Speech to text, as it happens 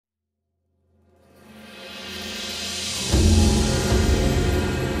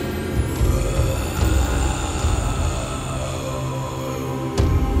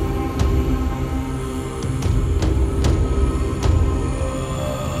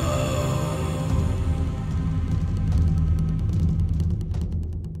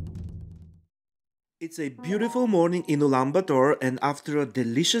It's a beautiful morning in Ulaanbaatar, and after a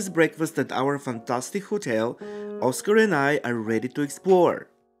delicious breakfast at our fantastic hotel, Oscar and I are ready to explore.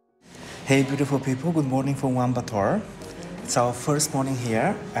 Hey beautiful people, good morning from Ulaanbaatar. It's our first morning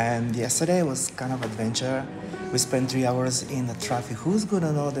here, and yesterday was kind of adventure. We spent 3 hours in the traffic. Who's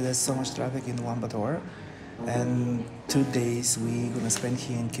gonna know that there's so much traffic in Ulaanbaatar? And 2 days we're gonna spend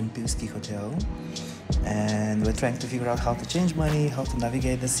here in Kempinski Hotel, and we're trying to figure out how to change money, how to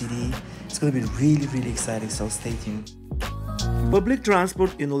navigate the city. It's gonna be really exciting, so stay tuned. Public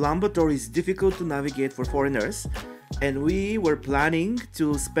transport in Ulaanbaatar is difficult to navigate for foreigners, and we were planning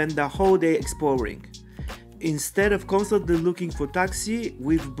to spend the whole day exploring. Instead of constantly looking for taxi,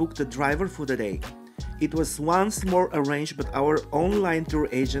 we've booked a driver for the day. It was once more arranged by our online tour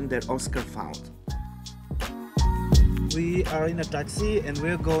agent that Oscar found. We are in a taxi and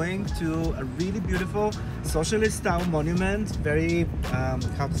we're going to a really beautiful socialist style monument, very,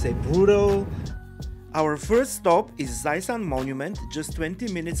 brutal. Our first stop is Zaisan Monument, just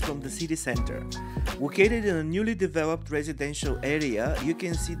 20 minutes from the city center. Located in a newly developed residential area, you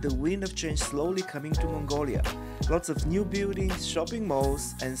can see the wind of change slowly coming to Mongolia. Lots of new buildings, shopping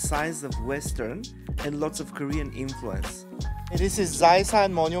malls, and signs of Western and lots of Korean influence. This is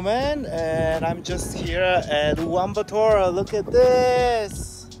Zaisan Monument, and I'm just here at Ulaanbaatar. Look at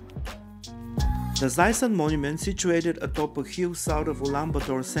this! The Zaisan Monument, situated atop a hill south of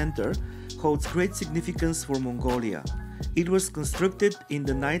Ulaanbaatar center, holds great significance for Mongolia. It was constructed in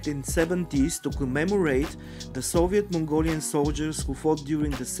the 1970s to commemorate the Soviet-Mongolian soldiers who fought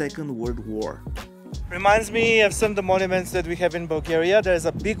during the Second World War. Reminds me of some of the monuments that we have in Bulgaria. There's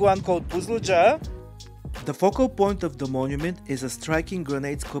a big one called Buzluja. The focal point of the monument is a striking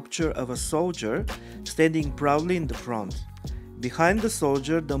granite sculpture of a soldier standing proudly in the front. Behind the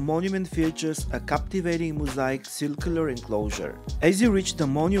soldier, the monument features a captivating mosaic circular enclosure. As you reach the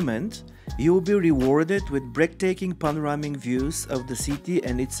monument, you will be rewarded with breathtaking panoramic views of the city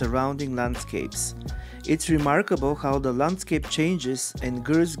and its surrounding landscapes. It's remarkable how the landscape changes and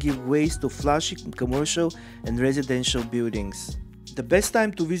girls give way to flashy commercial and residential buildings. The best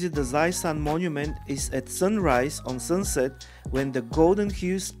time to visit the Zaisan Monument is at sunrise on sunset, when the golden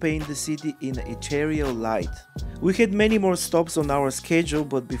hues paint the city in ethereal light. We had many more stops on our schedule,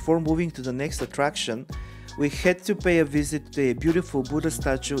 but before moving to the next attraction, we had to pay a visit to a beautiful Buddha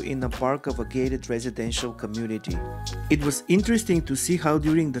statue in a park of a gated residential community. It was interesting to see how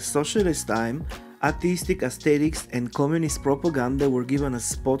during the socialist time, atheistic aesthetics and communist propaganda were given a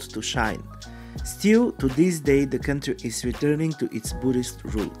spot to shine. Still, to this day, the country is returning to its Buddhist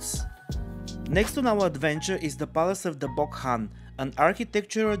roots. Next on our adventure is the Palace of the Bogd Khan, an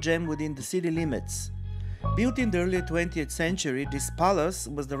architectural gem within the city limits. Built in the early 20th century, this palace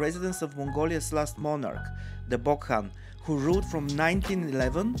was the residence of Mongolia's last monarch, the Bogd Khan, who ruled from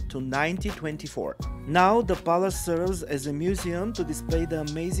 1911 to 1924. Now the palace serves as a museum to display the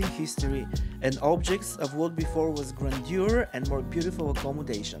amazing history and objects of what before was grandeur and more beautiful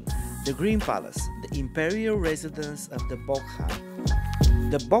accommodation. The Green Palace, the imperial residence of the Bogd Khan.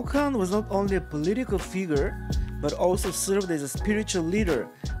 The Bogd Khan was not only a political figure, but also served as a spiritual leader,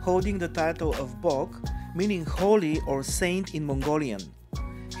 holding the title of Bogd, meaning holy or saint in Mongolian.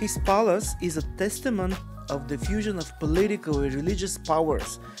 His palace is a testament of the fusion of political and religious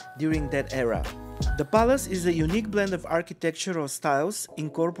powers during that era. The palace is a unique blend of architectural styles,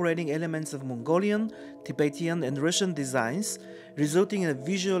 incorporating elements of Mongolian, Tibetan, and Russian designs, resulting in a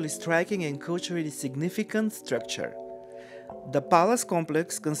visually striking and culturally significant structure. The palace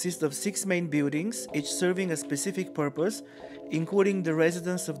complex consists of 6 main buildings, each serving a specific purpose, including the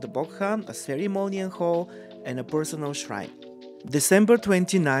residence of the Bogd Khan, a ceremonial hall, and a personal shrine. December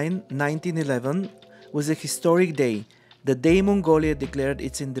 29, 1911 was a historic day, the day Mongolia declared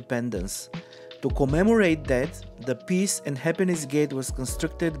its independence. To commemorate that, the Peace and Happiness Gate was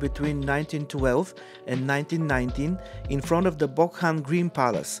constructed between 1912 and 1919 in front of the Bogd Khan Green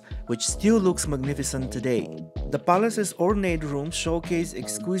Palace, which still looks magnificent today. The palace's ornate rooms showcase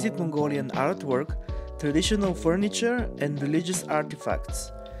exquisite Mongolian artwork, traditional furniture, and religious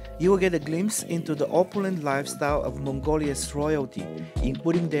artifacts. You will get a glimpse into the opulent lifestyle of Mongolia's royalty,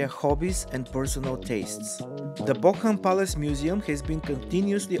 including their hobbies and personal tastes. The Bogd Khan Palace Museum has been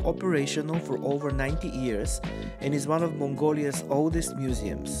continuously operational for over 90 years and is one of Mongolia's oldest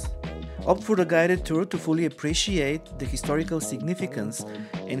museums. Opt for the guided tour to fully appreciate the historical significance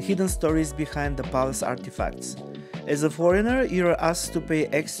and hidden stories behind the palace artifacts. As a foreigner, you are asked to pay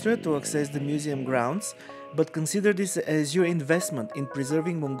extra to access the museum grounds, but consider this as your investment in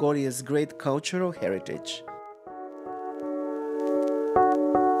preserving Mongolia's great cultural heritage.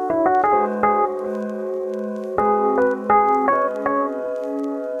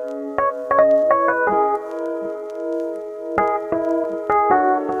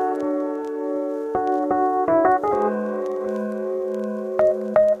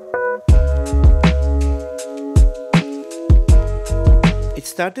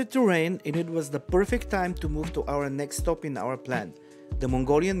 started to rain and it was the perfect time to move to our next stop in our plan, the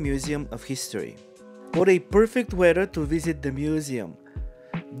Mongolian Museum of History. What a perfect weather to visit the museum.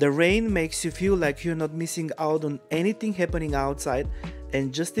 The rain makes you feel like you're not missing out on anything happening outside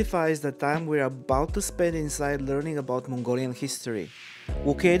and justifies the time we're about to spend inside learning about Mongolian history.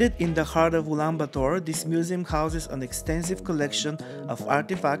 Located in the heart of Ulaanbaatar, this museum houses an extensive collection of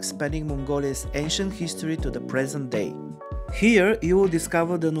artifacts spanning Mongolia's ancient history to the present day. Here, you will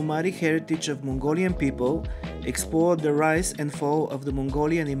discover the nomadic heritage of Mongolian people, explore the rise and fall of the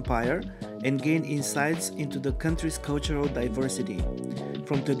Mongolian Empire, and gain insights into the country's cultural diversity.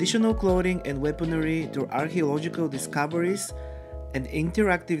 From traditional clothing and weaponry to archaeological discoveries and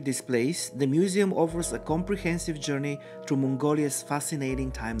interactive displays, the museum offers a comprehensive journey through Mongolia's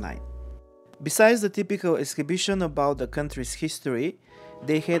fascinating timeline. Besides the typical exhibition about the country's history,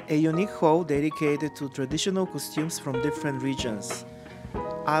 they had a unique hall dedicated to traditional costumes from different regions.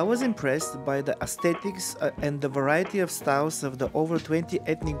 I was impressed by the aesthetics and the variety of styles of the over 20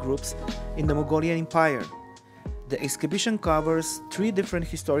 ethnic groups in the Mongolian Empire. The exhibition covers 3 different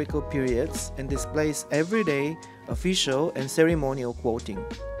historical periods and displays everyday, official, and ceremonial clothing.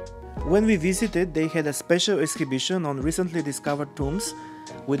 When we visited, they had a special exhibition on recently discovered tombs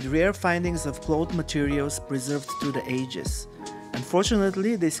with rare findings of cloth materials preserved through the ages.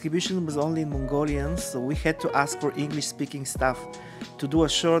 Unfortunately, the exhibition was only in Mongolian, so we had to ask for English-speaking staff to do a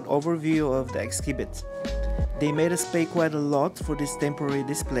short overview of the exhibit. They made us pay quite a lot for this temporary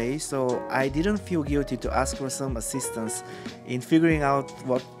display, so I didn't feel guilty to ask for some assistance in figuring out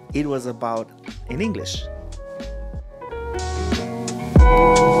what it was about in English.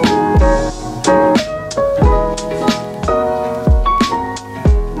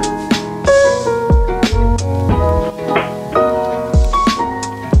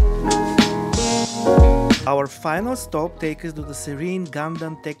 Our final stop takes us to the serene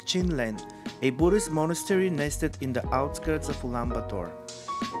Gandan Tekchinlen, a Buddhist monastery nested in the outskirts of Ulaanbaatar.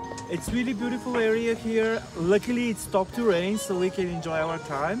 It's really beautiful area here. Luckily it stopped to rain so we can enjoy our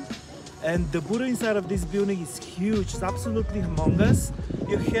time. And the Buddha inside of this building is huge, it's absolutely humongous.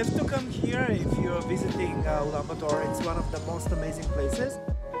 You have to come here if you're visiting Ulaanbaatar. It's one of the most amazing places.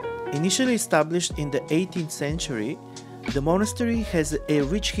 Initially established in the 18th century, the monastery has a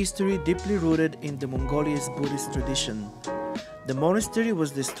rich history deeply rooted in the Mongolia's Buddhist tradition. The monastery was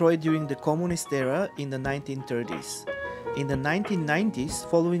destroyed during the communist era in the 1930s. In the 1990s,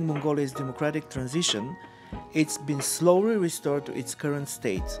 following Mongolia's democratic transition, it's been slowly restored to its current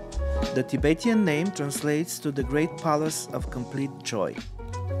state. The Tibetan name translates to the Great Palace of Complete Joy.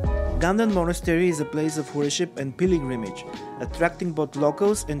 Gandan Monastery is a place of worship and pilgrimage, attracting both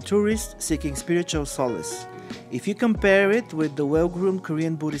locals and tourists seeking spiritual solace. If you compare it with the well-groomed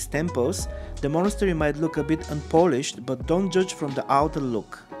Korean Buddhist temples, the monastery might look a bit unpolished, but don't judge from the outer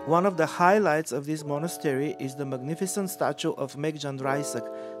look. One of the highlights of this monastery is the magnificent statue of Megjan Raisak,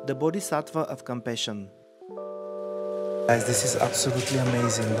 the Bodhisattva of compassion. Guys, this is absolutely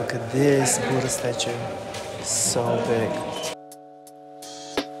amazing. Look at this Buddha statue. So big.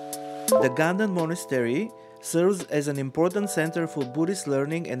 The Gandan Monastery serves as an important center for Buddhist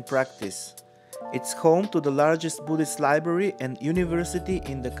learning and practice. It's home to the largest Buddhist library and university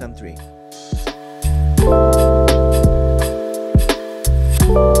in the country.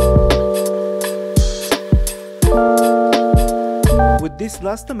 With this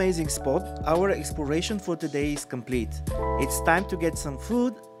last amazing spot, our exploration for today is complete. It's time to get some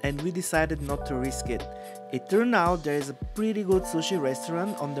food, and we decided not to risk it. It turned out there is a pretty good sushi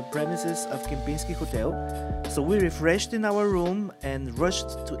restaurant on the premises of Kempinski Hotel, so we refreshed in our room and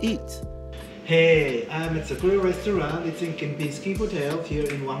rushed to eat. Hey, I'm at Sakura restaurant. It's in Kempinski Hotel here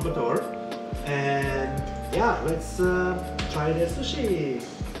in Ulaanbaatar. And yeah, let's try the sushi.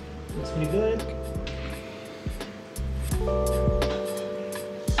 Looks pretty good.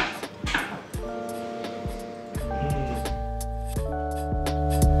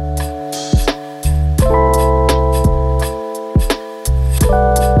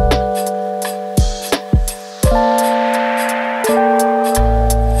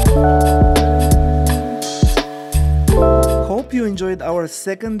 You enjoyed our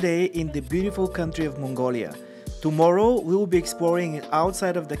second day in the beautiful country of Mongolia. Tomorrow we will be exploring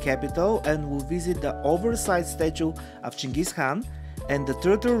outside of the capital and will visit the oversized statue of Genghis Khan and the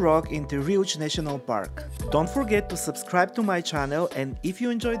Turtle Rock in Ryuch National Park. Don't forget to subscribe to my channel, and if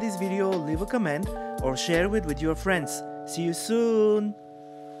you enjoyed this video, leave a comment or share it with your friends. See you soon!